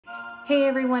Hey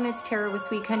everyone, it's Tara with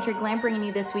Sweet Country Glam bringing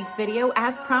you this week's video.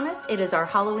 As promised, it is our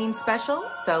Halloween special,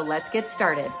 so let's get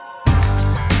started.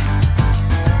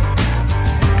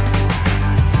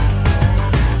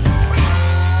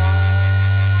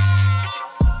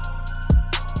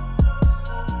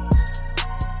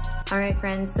 All right,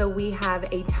 friends, so we have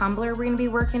a tumbler we're gonna be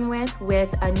working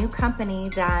with a new company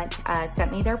that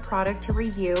sent me their product to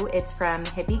review. It's from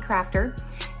Hippie Crafter.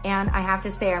 And I have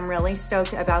to say, I'm really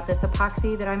stoked about this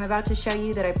epoxy that I'm about to show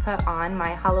you that I put on my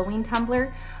Halloween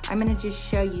tumbler. I'm gonna just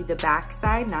show you the back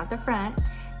side, not the front,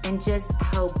 and just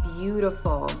how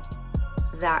beautiful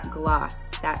that gloss,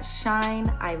 that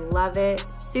shine. I love it,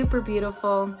 super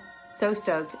beautiful. So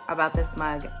stoked about this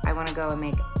mug. I wanna go and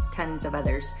make tons of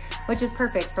others, which is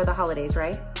perfect for the holidays,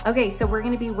 right? Okay, so we're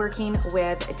gonna be working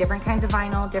with different kinds of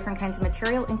vinyl, different kinds of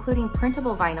material, including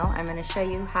printable vinyl. I'm gonna show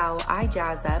you how I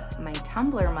jazz up my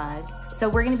tumbler mug. So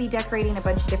we're gonna be decorating a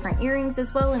bunch of different earrings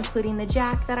as well, including the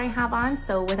jack that I have on.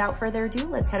 So without further ado,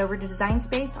 let's head over to Design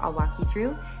Space. I'll walk you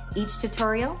through each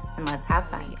tutorial and let's have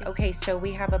fun. Okay, so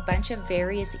we have a bunch of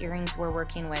various earrings we're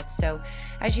working with. So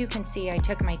as you can see, I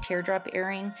took my teardrop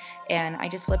earring and I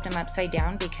just flipped them upside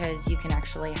down because you can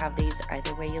actually have these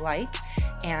either way you like.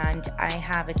 And I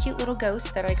have a cute little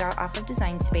ghost that I got off of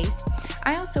Design Space.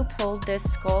 I also pulled this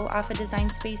skull off of Design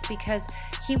Space because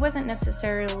he wasn't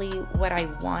necessarily what I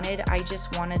wanted. I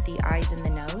just wanted the eyes and the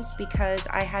nose because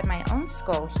I had my own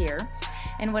skull here.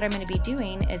 And what I'm going to be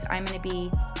doing is I'm going to be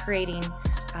creating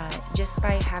just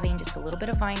by having just a little bit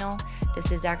of vinyl.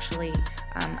 This is actually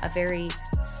a very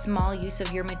small use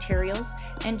of your materials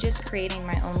and just creating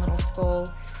my own little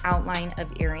skull outline of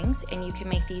earrings. And you can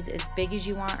make these as big as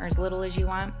you want or as little as you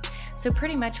want. So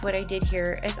pretty much what I did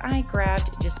here is I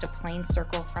grabbed just a plain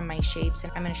circle from my shapes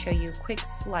and I'm going to show you a quick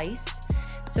slice.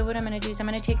 So what I'm going to do is I'm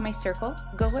going to take my circle,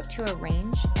 go up to a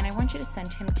range, and I want you to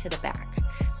send him to the back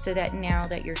so that now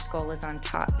that your skull is on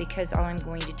top, because all I'm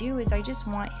going to do is I just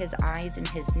want his eyes and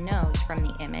his nose from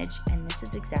the image, and this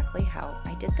is exactly how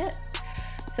I did this.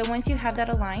 So once you have that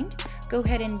aligned, go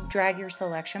ahead and drag your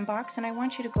selection box, and I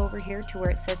want you to go over here to where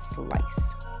it says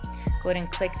slice. Go ahead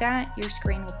and click that. Your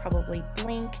screen will probably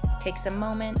blink, takes a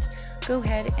moment. Go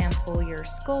ahead and pull your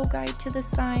skull guide to the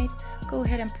side. Go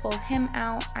ahead and pull him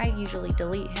out. I usually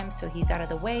delete him so he's out of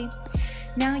the way.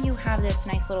 Now you have this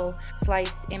nice little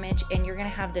slice image and you're gonna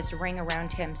have this ring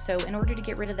around him. So in order to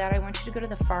get rid of that, I want you to go to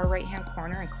the far right hand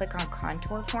corner and click on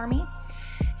contour for me.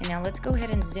 And now let's go ahead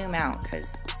and zoom out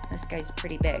because this guy's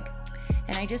pretty big.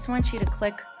 And I just want you to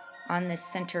click on this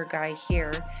center guy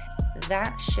here.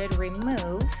 That should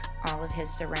remove all of his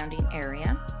surrounding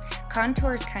area.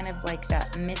 Contour is kind of like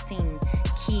that missing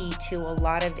key to a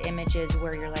lot of images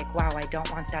where you're like, wow, I don't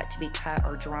want that to be cut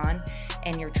or drawn,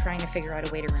 and you're trying to figure out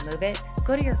a way to remove it.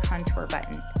 Go to your contour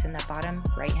button. It's in the bottom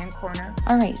right-hand corner.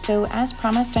 All right, so as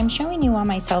promised, I'm showing you on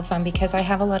my cell phone because I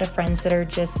have a lot of friends that are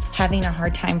just having a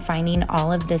hard time finding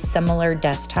all of the similar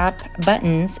desktop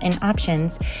buttons and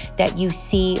options that you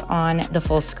see on the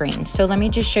full screen. So let me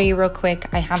just show you real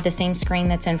quick. I have the same screen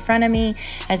that's in front of me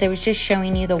as I was just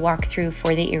showing you the walkthrough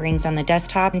for the earrings on the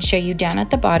desktop, and show you down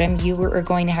at the bottom, you are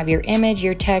going to have your image,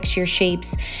 your text, your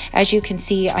shapes. As you can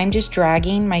see, I'm just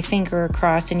dragging my finger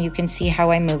across and you can see how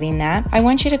I'm moving that. I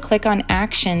want you to click on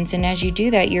actions, and as you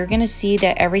do that, you're going to see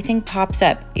that everything pops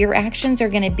up. Your actions are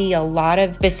going to be a lot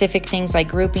of specific things like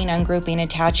grouping, ungrouping,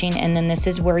 attaching, and then this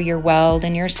is where your weld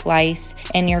and your slice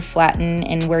and your flatten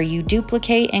and where you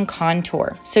duplicate and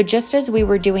contour. So just as we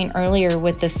were doing earlier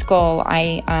with the skull,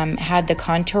 I had the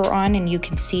contour on, and you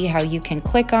can see how you can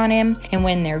click on him, and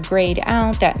when they're grayed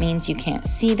out, that means you can't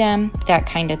see them, that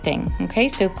kind of thing. Okay,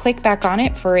 so click back on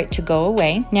it for it to go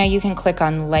away. Now you can click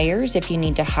on layers if you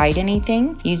need to hide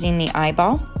anything using the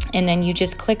eyeball, and then you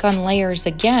just click on layers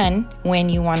again when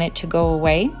you want it to go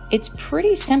away. It's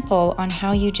pretty simple on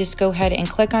how you just go ahead and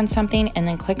click on something and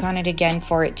then click on it again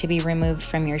for it to be removed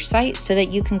from your site so that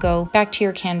you can go back to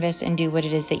your canvas and do what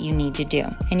it is that you need to do.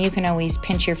 And you can always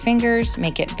pinch your fingers,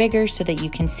 make it bigger so that you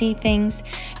can see things.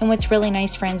 And what's really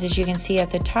nice, friends, is you can see at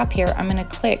the top here, I'm gonna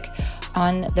click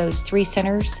on those three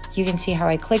centers. You can see how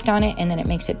I clicked on it and then it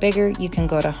makes it bigger. You can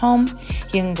go to home,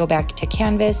 you can go back to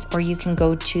canvas, or you can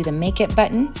go to the make it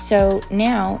button. So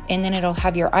now, and then it'll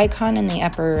have your icon in the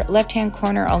upper left hand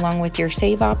corner along with your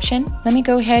save option. Let me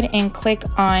go ahead and click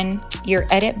on your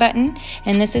edit button,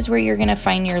 and this is where you're going to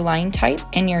find your line type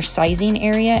and your sizing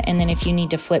area, and then if you need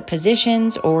to flip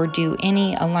positions or do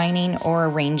any aligning or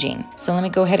arranging. So let me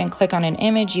go ahead and click on an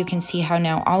image. You can see how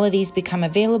now all of these become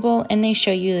available and they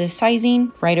show you the size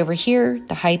sizing. Right over here,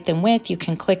 the height and width, you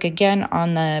can click again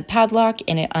on the padlock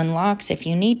and it unlocks if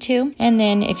you need to. And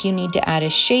then if you need to add a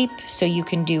shape, so you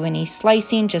can do any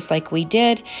slicing just like we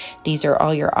did, these are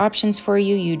all your options for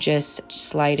you. You just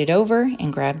slide it over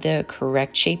and grab the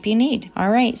correct shape you need.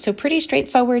 All right, so pretty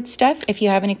straightforward stuff. If you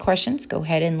have any questions, go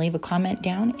ahead and leave a comment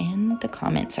down in the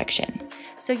comment section.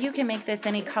 So you can make this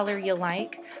any color you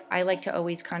like. I like to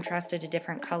always contrast it a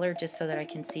different color just so that I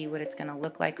can see what it's going to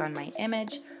look like on my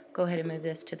image. Go ahead and move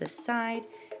this to the side,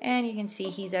 and you can see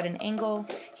he's at an angle.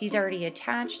 He's already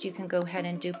attached. You can go ahead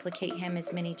and duplicate him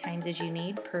as many times as you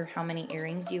need per how many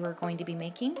earrings you are going to be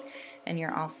making, and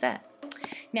you're all set.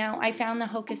 Now, I found the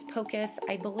Hocus Pocus.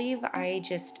 I believe I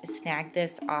just snagged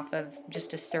this off of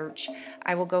just a search.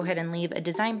 I will go ahead and leave a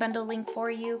design bundle link for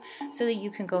you so that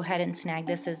you can go ahead and snag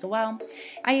this as well.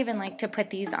 I even like to put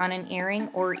these on an earring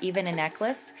or even a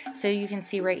necklace. So you can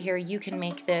see right here, you can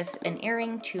make this an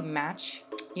earring to match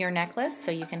your necklace,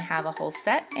 so you can have a whole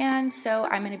set. And so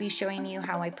I'm going to be showing you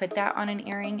how I put that on an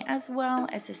earring, as well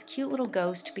as this cute little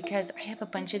ghost, because I have a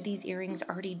bunch of these earrings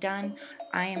already done.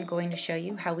 I am going to show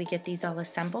you how we get these all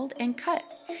assembled and cut.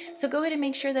 So go ahead and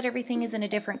make sure that everything is in a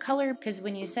different color, because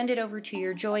when you send it over to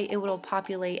your Joy, it will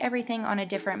populate everything on a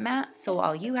different mat. So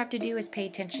all you have to do is pay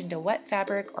attention to what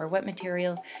fabric or what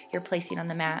material you're placing on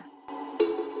the mat.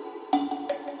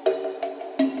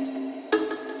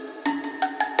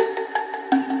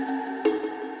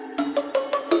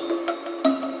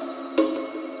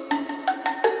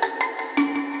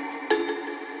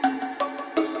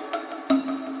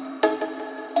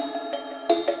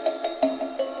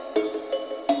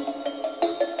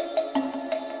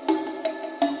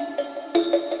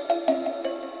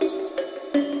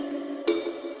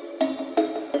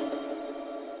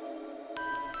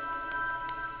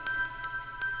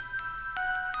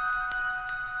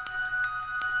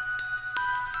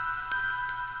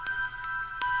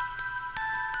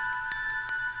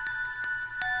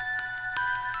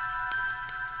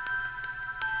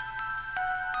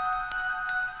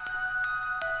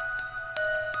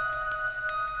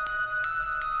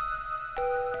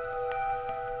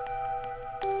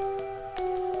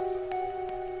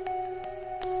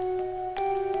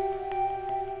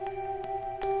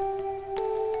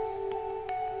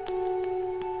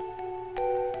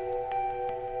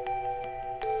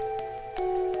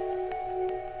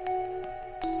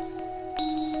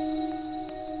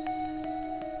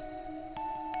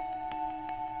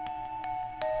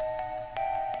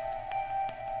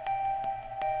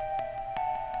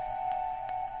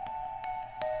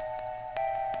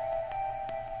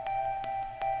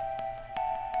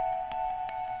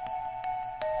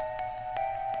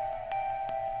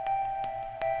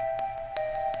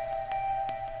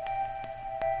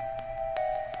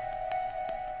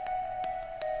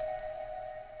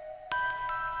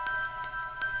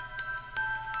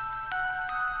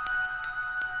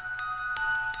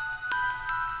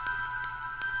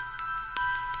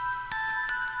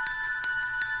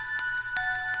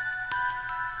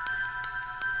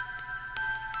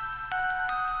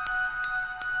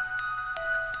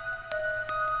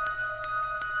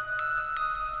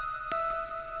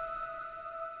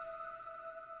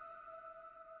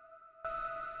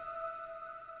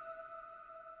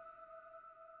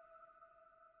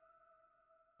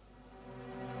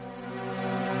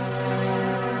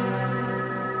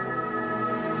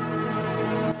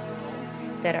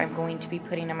 That I'm going to be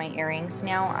putting on my earrings.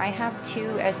 Now I have two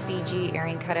SVG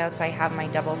earring cutouts. I have my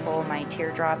double hole, my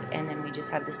teardrop, and then we just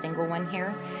have the single one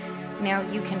here. Now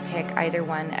you can pick either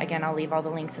one. Again, I'll leave all the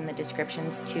links in the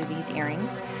descriptions to these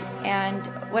earrings. And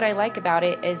what I like about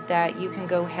it is that you can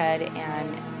go ahead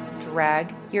and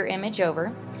drag your image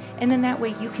over, and then that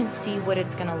way you can see what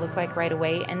it's going to look like right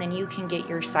away, and then you can get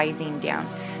your sizing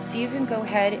down. So you can go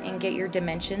ahead and get your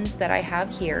dimensions that I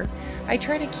have here. I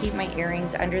try to keep my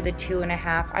earrings under the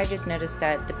 2.5. I just noticed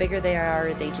that the bigger they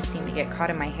are, they just seem to get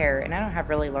caught in my hair, and I don't have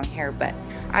really long hair, but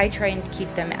I try and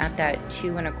keep them at that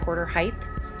 2.25 height,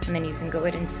 and then you can go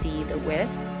ahead and see the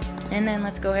width. And then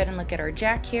let's go ahead and look at our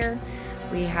jack here.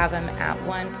 We have them at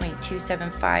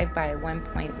 1.275 by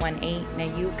 1.18.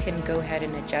 Now you can go ahead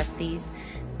and adjust these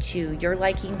to your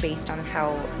liking based on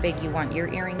how big you want your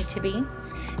earring to be.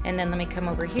 And then let me come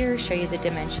over here, show you the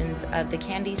dimensions of the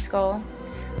candy skull.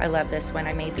 I love this one.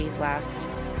 I made these last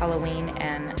Halloween,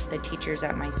 and the teachers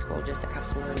at my school just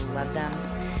absolutely love them.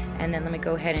 And then let me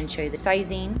go ahead and show you the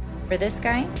sizing for this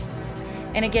guy.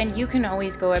 And again, you can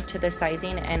always go up to the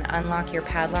sizing and unlock your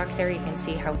padlock there. You can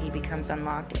see how he becomes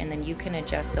unlocked, and then you can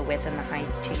adjust the width and the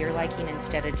height to your liking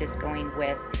instead of just going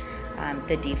with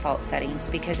the default settings.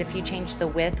 Because if you change the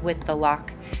width with the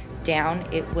lock down,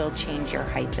 it will change your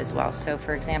height as well. So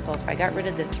for example, if I got rid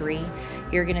of the 3,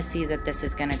 you're gonna see that this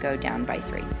is gonna go down by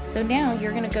 3. So now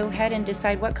you're gonna go ahead and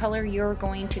decide what color you're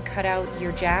going to cut out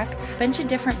your jack. A bunch of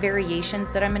different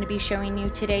variations that I'm gonna be showing you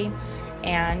today,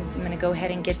 and I'm gonna go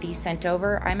ahead and get these sent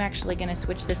over. I'm actually gonna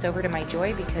switch this over to my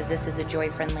Joy because this is a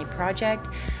Joy-friendly project.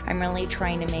 I'm really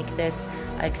trying to make this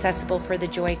accessible for the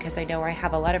Joy because I know I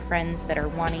have a lot of friends that are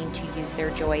wanting to use their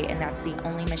Joy and that's the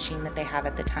only machine that they have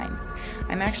at the time.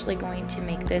 I'm actually going to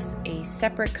make this a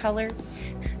separate color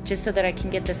just so that I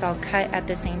can get this all cut at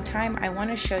the same time. I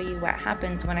want to show you what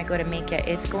happens when I go to make it.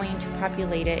 It's going to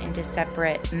populate it into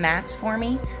separate mats for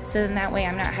me, so then that way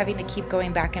I'm not having to keep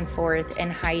going back and forth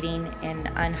and hiding and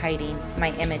unhiding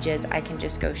my images. I can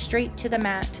just go straight to the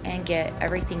mat and get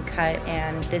everything cut.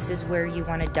 And this is where you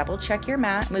want to double check your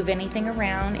mat, move anything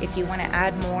around. If you want to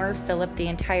add more, fill up the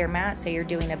entire mat. Say you're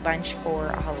doing a bunch for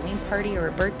a Halloween party or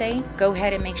a birthday, go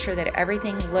ahead and make sure that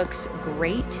everything looks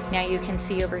great. Now you can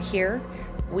see over here,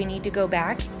 we need to go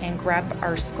back and grab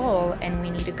our skull and we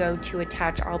need to go to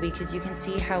attach all because you can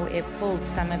see how it pulled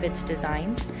some of its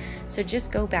designs. So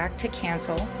just go back to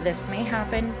cancel. This may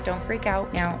happen, don't freak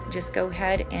out. Now just go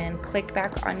ahead and click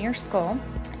back on your skull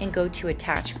and go to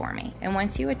attach for me. And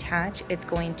once you attach, it's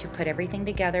going to put everything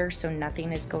together so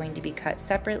nothing is going to be cut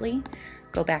separately.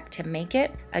 Go back to make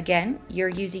it. Again, you're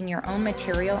using your own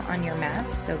material on your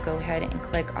mats, so go ahead and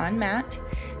click on mat.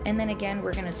 And then again,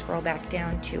 we're gonna scroll back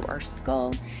down to our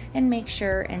skull and make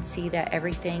sure and see that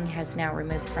everything has now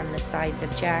removed from the sides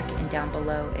of Jack, and down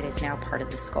below it is now part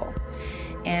of the skull.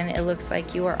 And it looks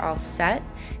like you are all set.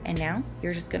 And now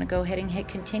you're just gonna go ahead and hit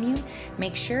continue.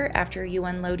 Make sure after you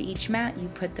unload each mat, you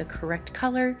put the correct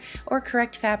color or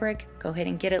correct fabric. Go ahead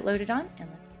and get it loaded on, and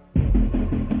let's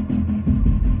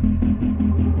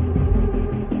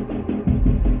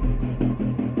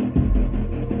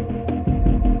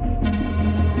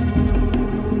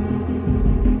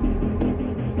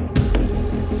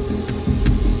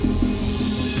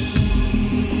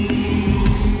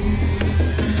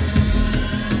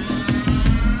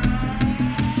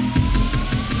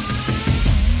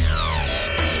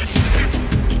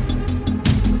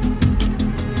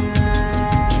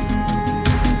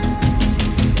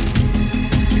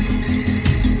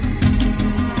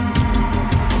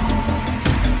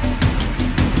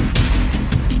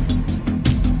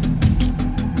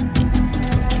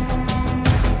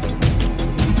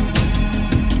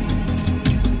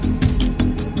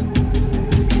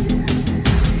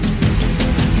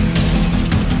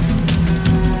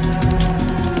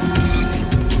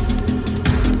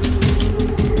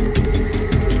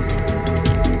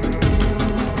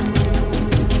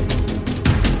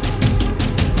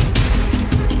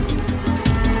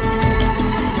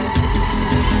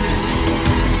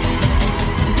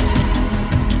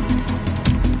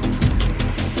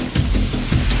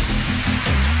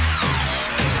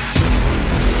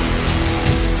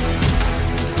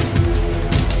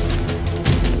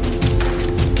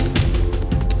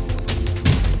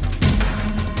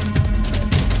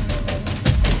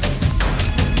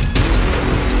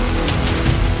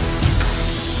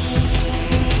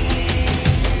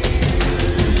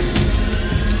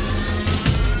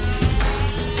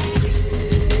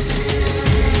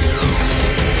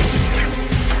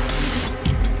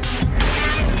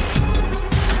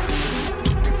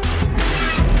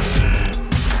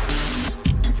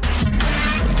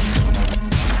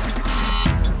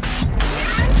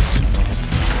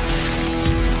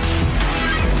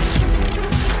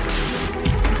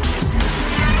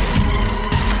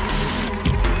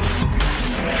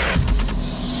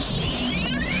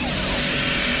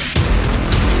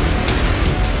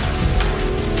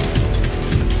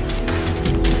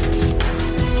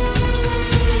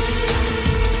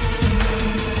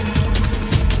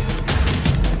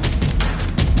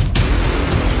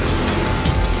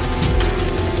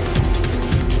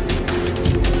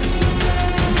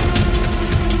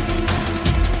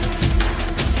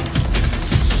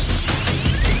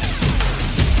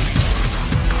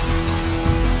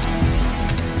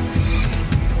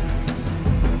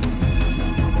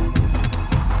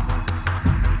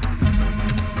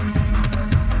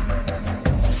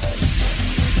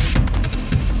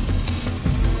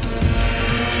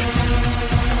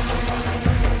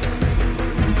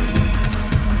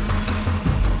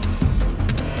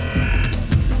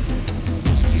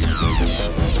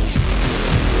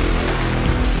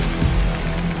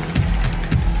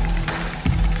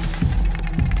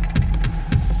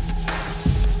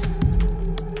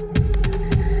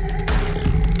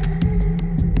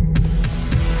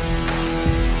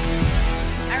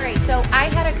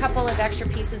couple of extra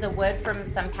pieces of wood from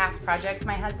some past projects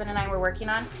my husband and I were working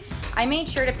on. I made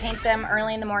sure to paint them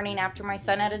early in the morning after my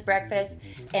son had his breakfast,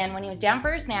 and when he was down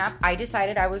for his nap, I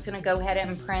decided I was going to go ahead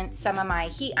and print some of my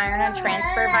heat iron-on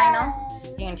transfer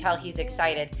vinyl. You can tell he's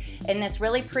excited. In this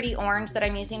really pretty orange that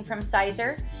I'm using from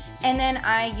Sizer. And then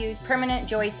I use Permanent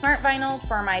Joy Smart Vinyl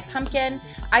for my pumpkin.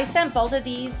 I sent both of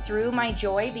these through my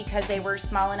Joy because they were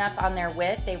small enough on their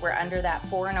width. They were under that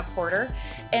 4 1/4.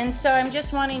 And so I'm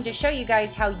just wanting to show you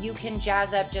guys how you can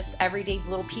jazz up just everyday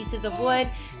little pieces of wood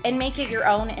and make it your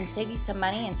own and save you some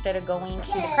money instead of going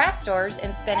to the craft stores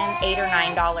and spending $8 or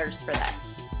 $9 for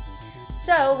this.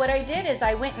 So what I did is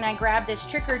I went and I grabbed this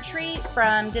Trick or Treat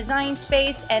from Design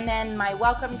Space, and then my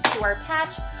Welcome to Our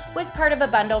Patch was part of a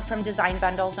bundle from Design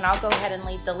Bundles, and I'll go ahead and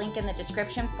leave the link in the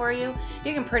description for you.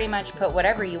 You can pretty much put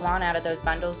whatever you want out of those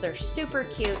bundles. They're super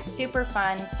cute, super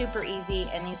fun, super easy,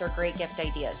 and these are great gift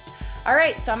ideas. All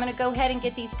right, so I'm gonna go ahead and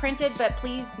get these printed, but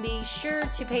please be sure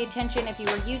to pay attention if you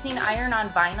were using iron-on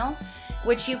vinyl,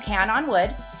 which you can on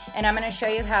wood. And I'm going to show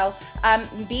you how.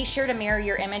 Be sure to mirror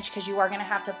your image because you are going to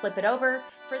have to flip it over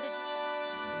for the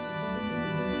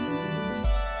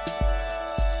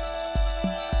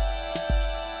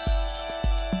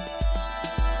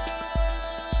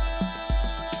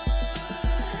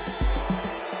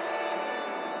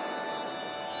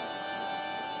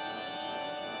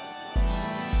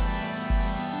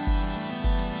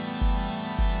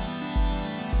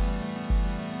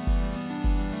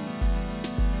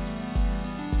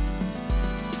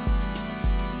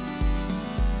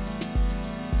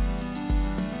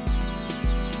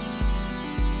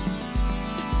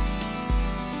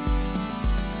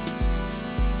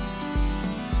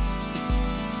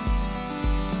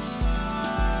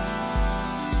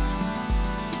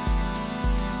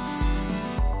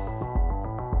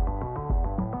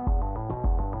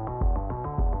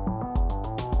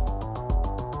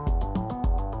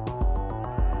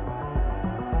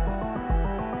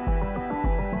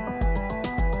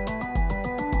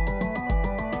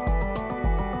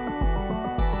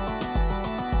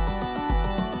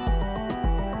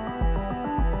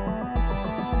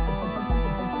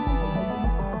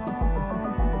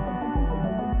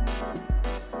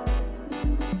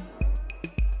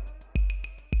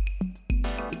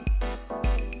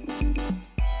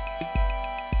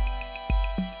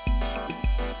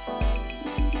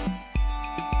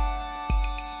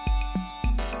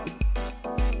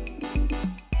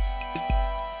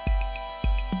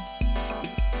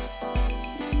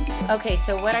Okay,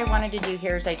 so what I wanted to do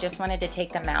here is I just wanted to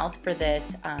take the mouth for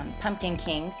this Pumpkin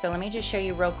King. So let me just show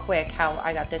you real quick how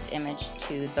I got this image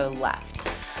to the left.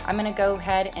 I'm gonna go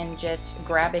ahead and just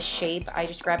grab a shape. I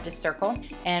just grabbed a circle,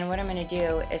 and what I'm gonna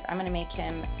do is I'm gonna make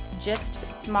him just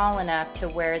small enough to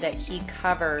where that he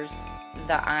covers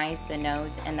the eyes, the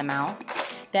nose, and the mouth.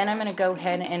 Then I'm gonna go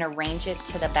ahead and arrange it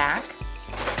to the back.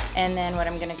 And then what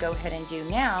I'm gonna go ahead and do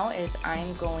now is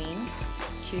I'm going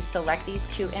to select these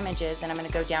two images, and I'm going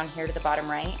to go down here to the bottom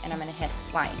right, and I'm going to hit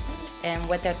slice. And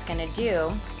what that's going to do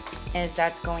is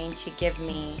that's going to give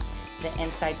me the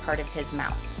inside part of his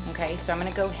mouth. Okay, so I'm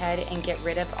going to go ahead and get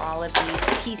rid of all of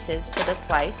these pieces to the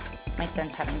slice. My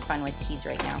son's having fun with keys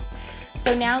right now.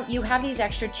 So now you have these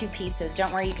extra two pieces.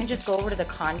 Don't worry, you can just go over to the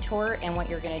contour, and what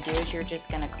you're going to do is you're just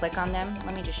going to click on them.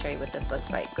 Let me just show you what this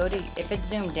looks like. Go to, if it's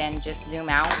zoomed in, just zoom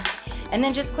out, and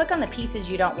then just click on the pieces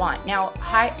you don't want. Now,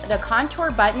 the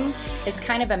contour button is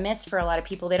kind of a miss for a lot of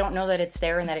people. They don't know that it's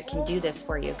there and that it can do this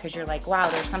for you because you're like, wow,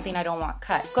 there's something I don't want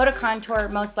cut. Go to contour,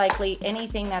 most likely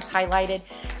anything that's highlighted,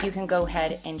 you can go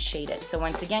ahead and shade it. So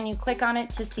once again, you click on it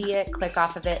to see it, click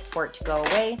off of it for it to go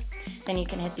away. Then you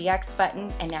can hit the X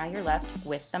button, and now you're left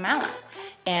with the mouth.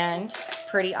 And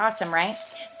pretty awesome, right?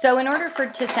 So in order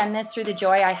to send this through the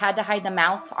Joy, I had to hide the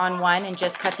mouth on one and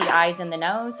just cut the eyes and the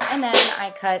nose, and then I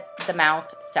cut the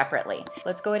mouth separately.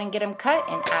 Let's go ahead and get them cut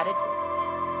and add it to the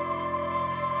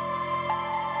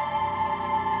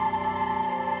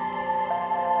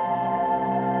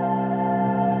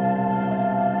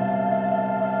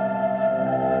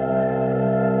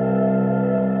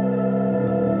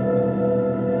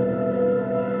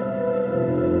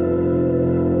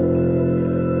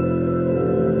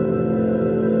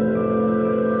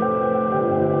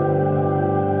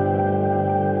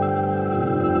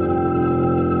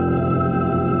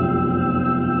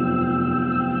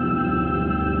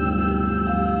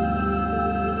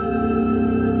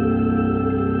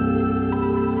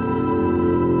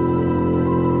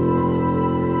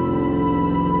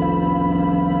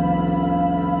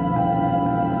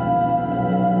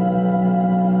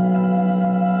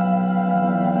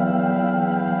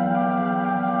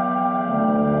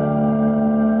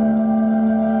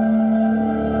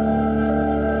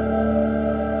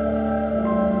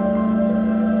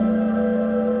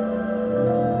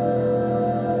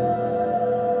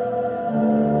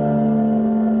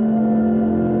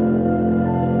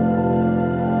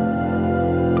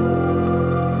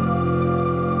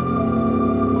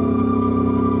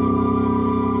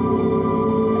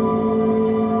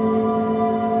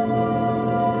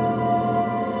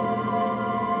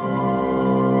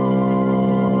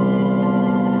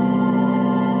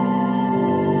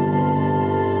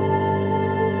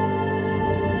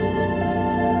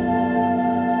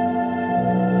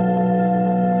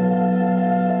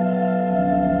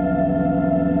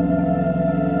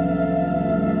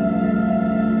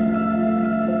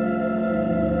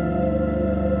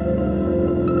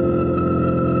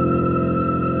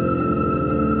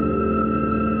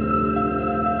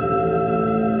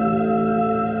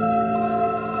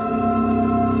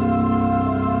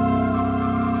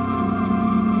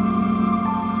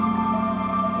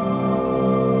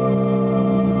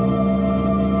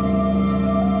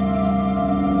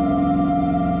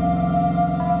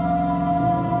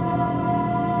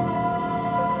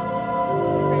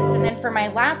for my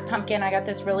last pumpkin, I got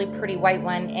this really pretty white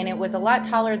one, and it was a lot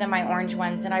taller than my orange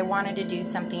ones, and I wanted to do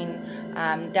something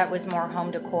that was more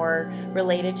home decor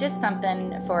related, just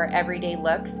something for everyday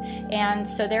looks. And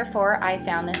so therefore I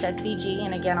found this SVG,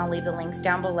 and again, I'll leave the links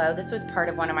down below. This was part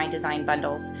of one of my design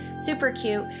bundles. Super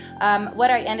cute.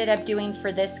 What I ended up doing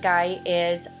for this guy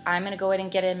is I'm gonna go ahead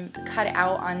and get him cut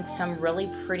out on some really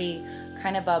pretty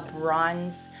kind of a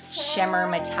bronze shimmer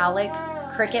metallic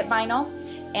Cricut vinyl.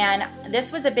 And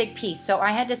this was a big piece, so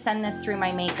I had to send this through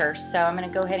my maker. So I'm gonna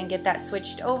go ahead and get that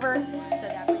switched over so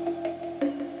that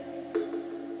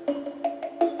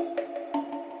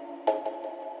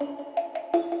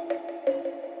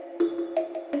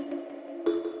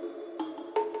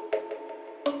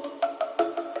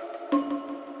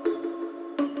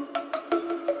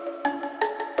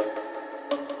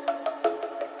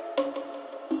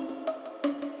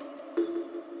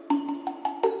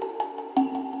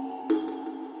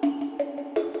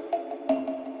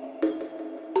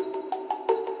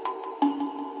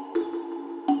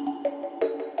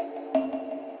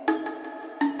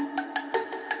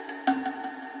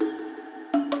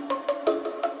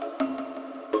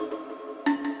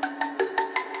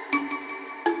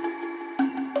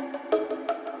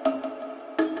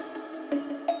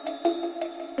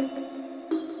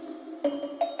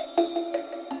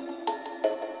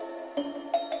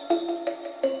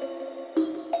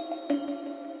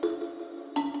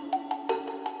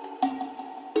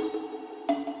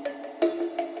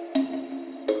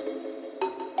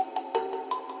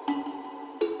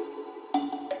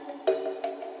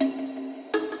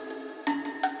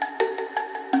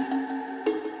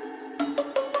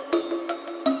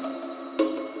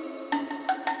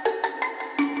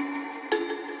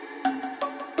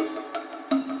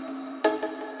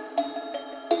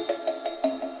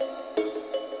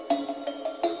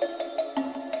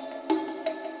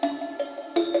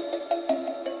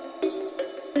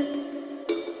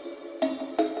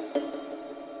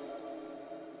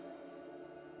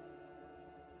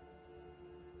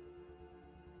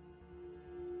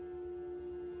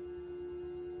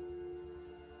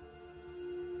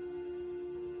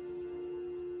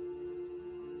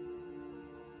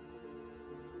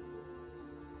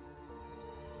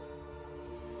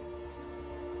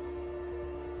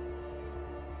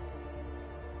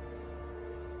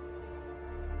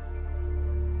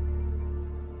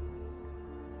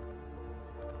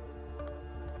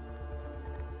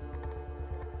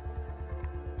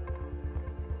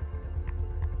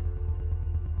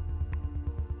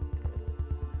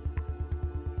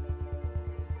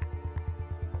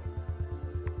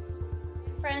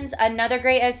friends, another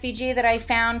great SVG that I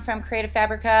found from Creative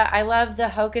Fabrica. I love the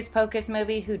Hocus Pocus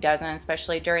movie. Who doesn't,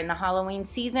 especially during the Halloween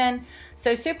season?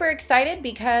 So super excited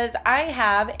because I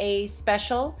have a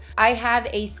special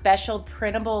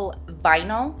printable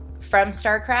vinyl from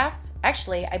StarCraft.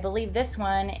 Actually, I believe this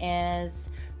one is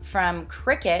from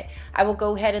Cricut. I will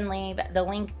go ahead and leave the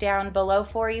link down below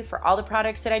for you for all the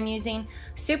products that I'm using.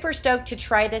 Super stoked to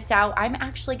try this out. I'm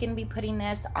actually going to be putting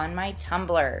this on my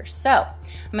tumbler. So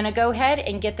I'm going to go ahead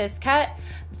and get this cut.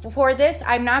 For this,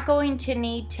 I'm not going to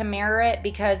need to mirror it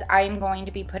because I'm going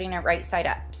to be putting it right side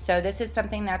up. So this is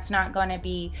something that's not going to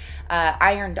be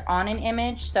ironed on an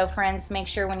image. So friends, make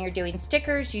sure when you're doing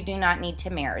stickers, you do not need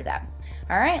to mirror them.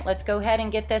 All right, let's go ahead and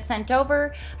get this sent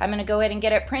over. I'm gonna go ahead and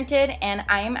get it printed, and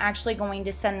I am actually going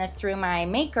to send this through my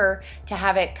maker to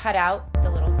have it cut out the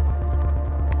little small.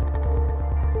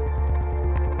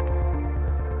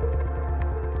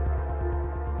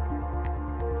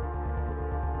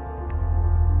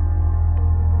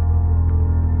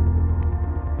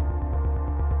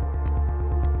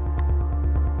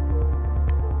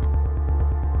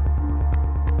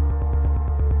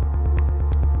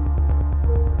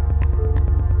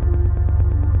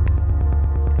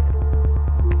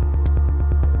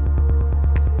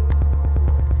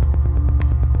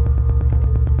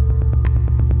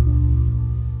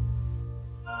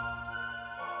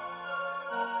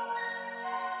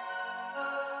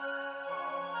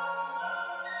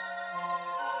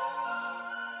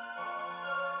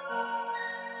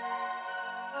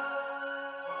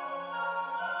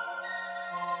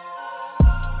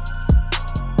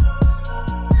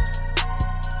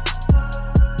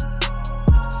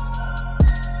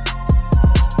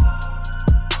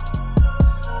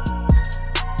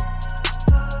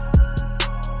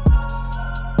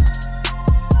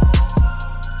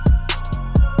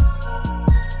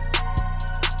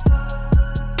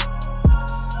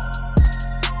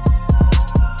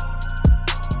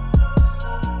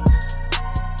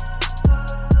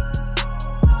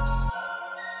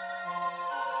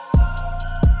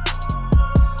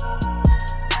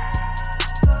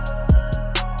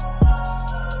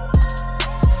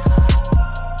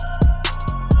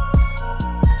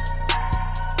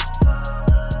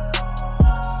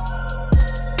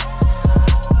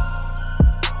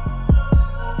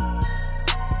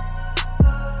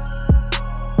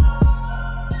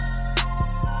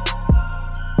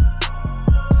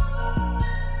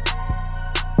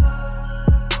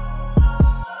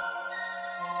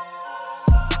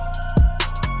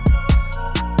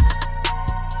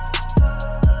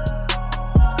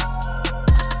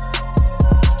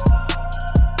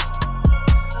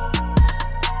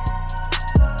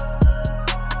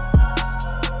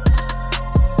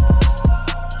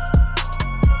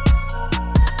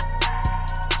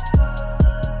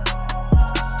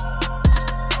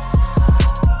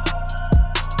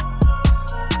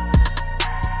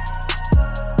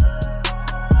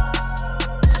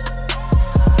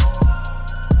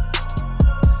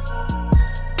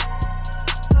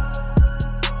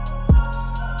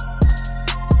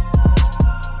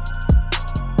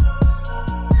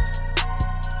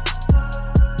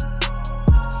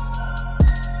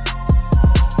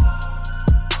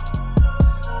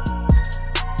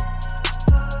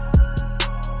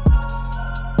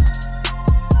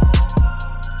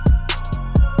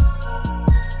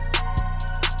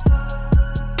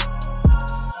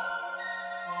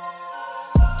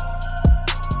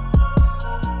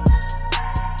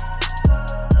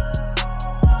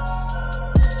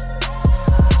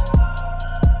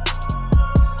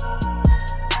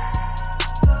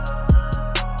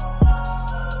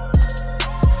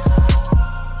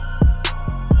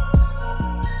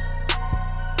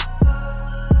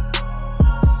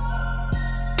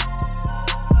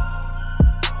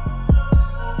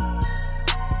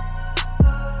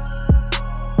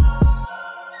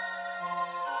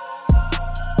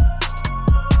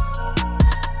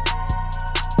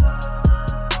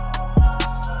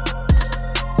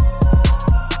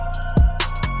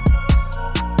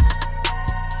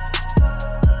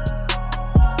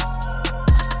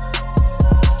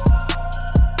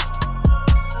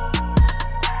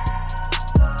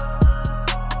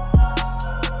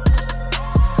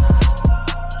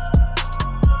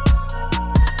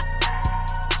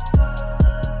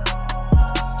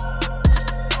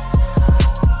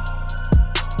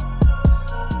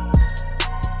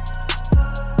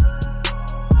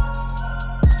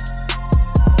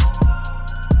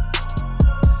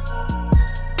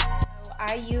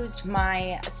 finished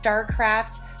my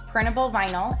StarCraft printable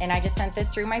vinyl, and I just sent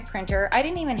this through my printer. I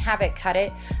didn't even have it cut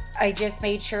it. I just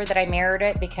made sure that I mirrored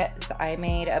it because I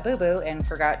made a boo-boo and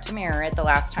forgot to mirror it the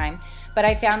last time. But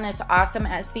I found this awesome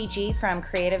SVG from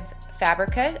Creative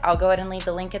Fabrica. I'll go ahead and leave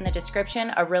the link in the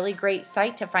description. A really great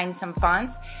site to find some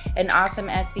fonts and awesome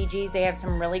SVGs. They have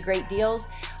some really great deals.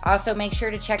 Also, make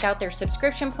sure to check out their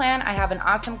subscription plan. I have an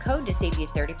awesome code to save you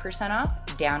 30%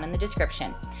 off down in the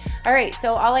description. All right,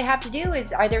 so all I have to do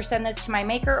is either send this to my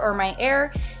maker or my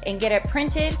air and get it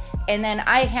printed, and then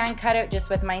I hand cut it just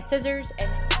with my scissors. And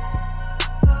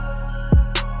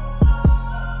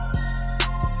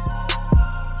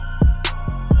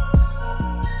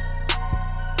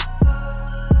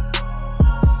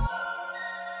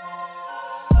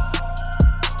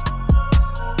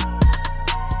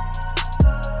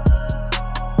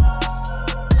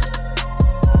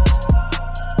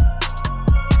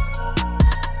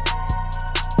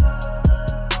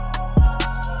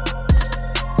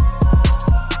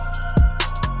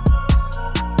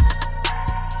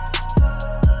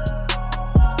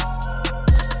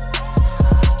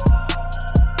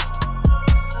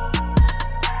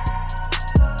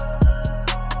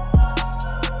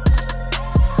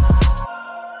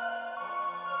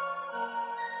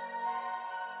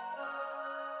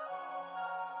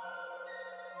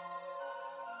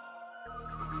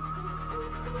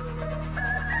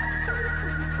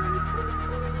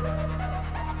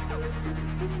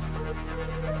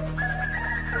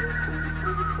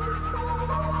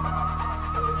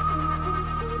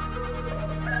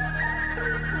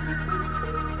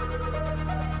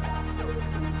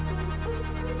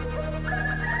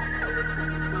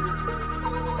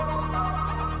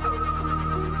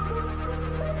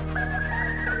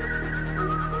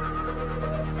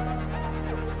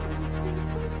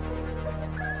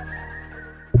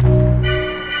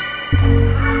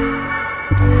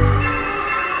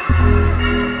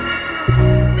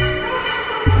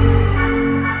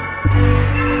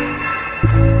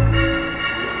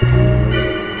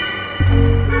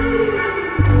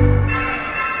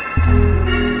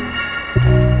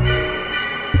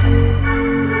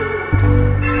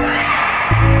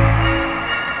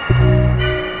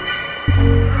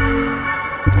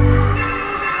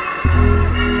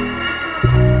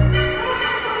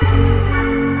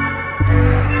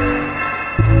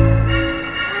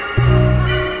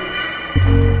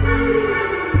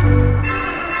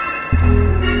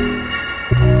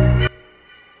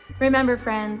remember,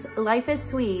 friends, life is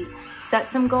sweet. Set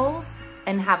some goals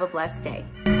and have a blessed day.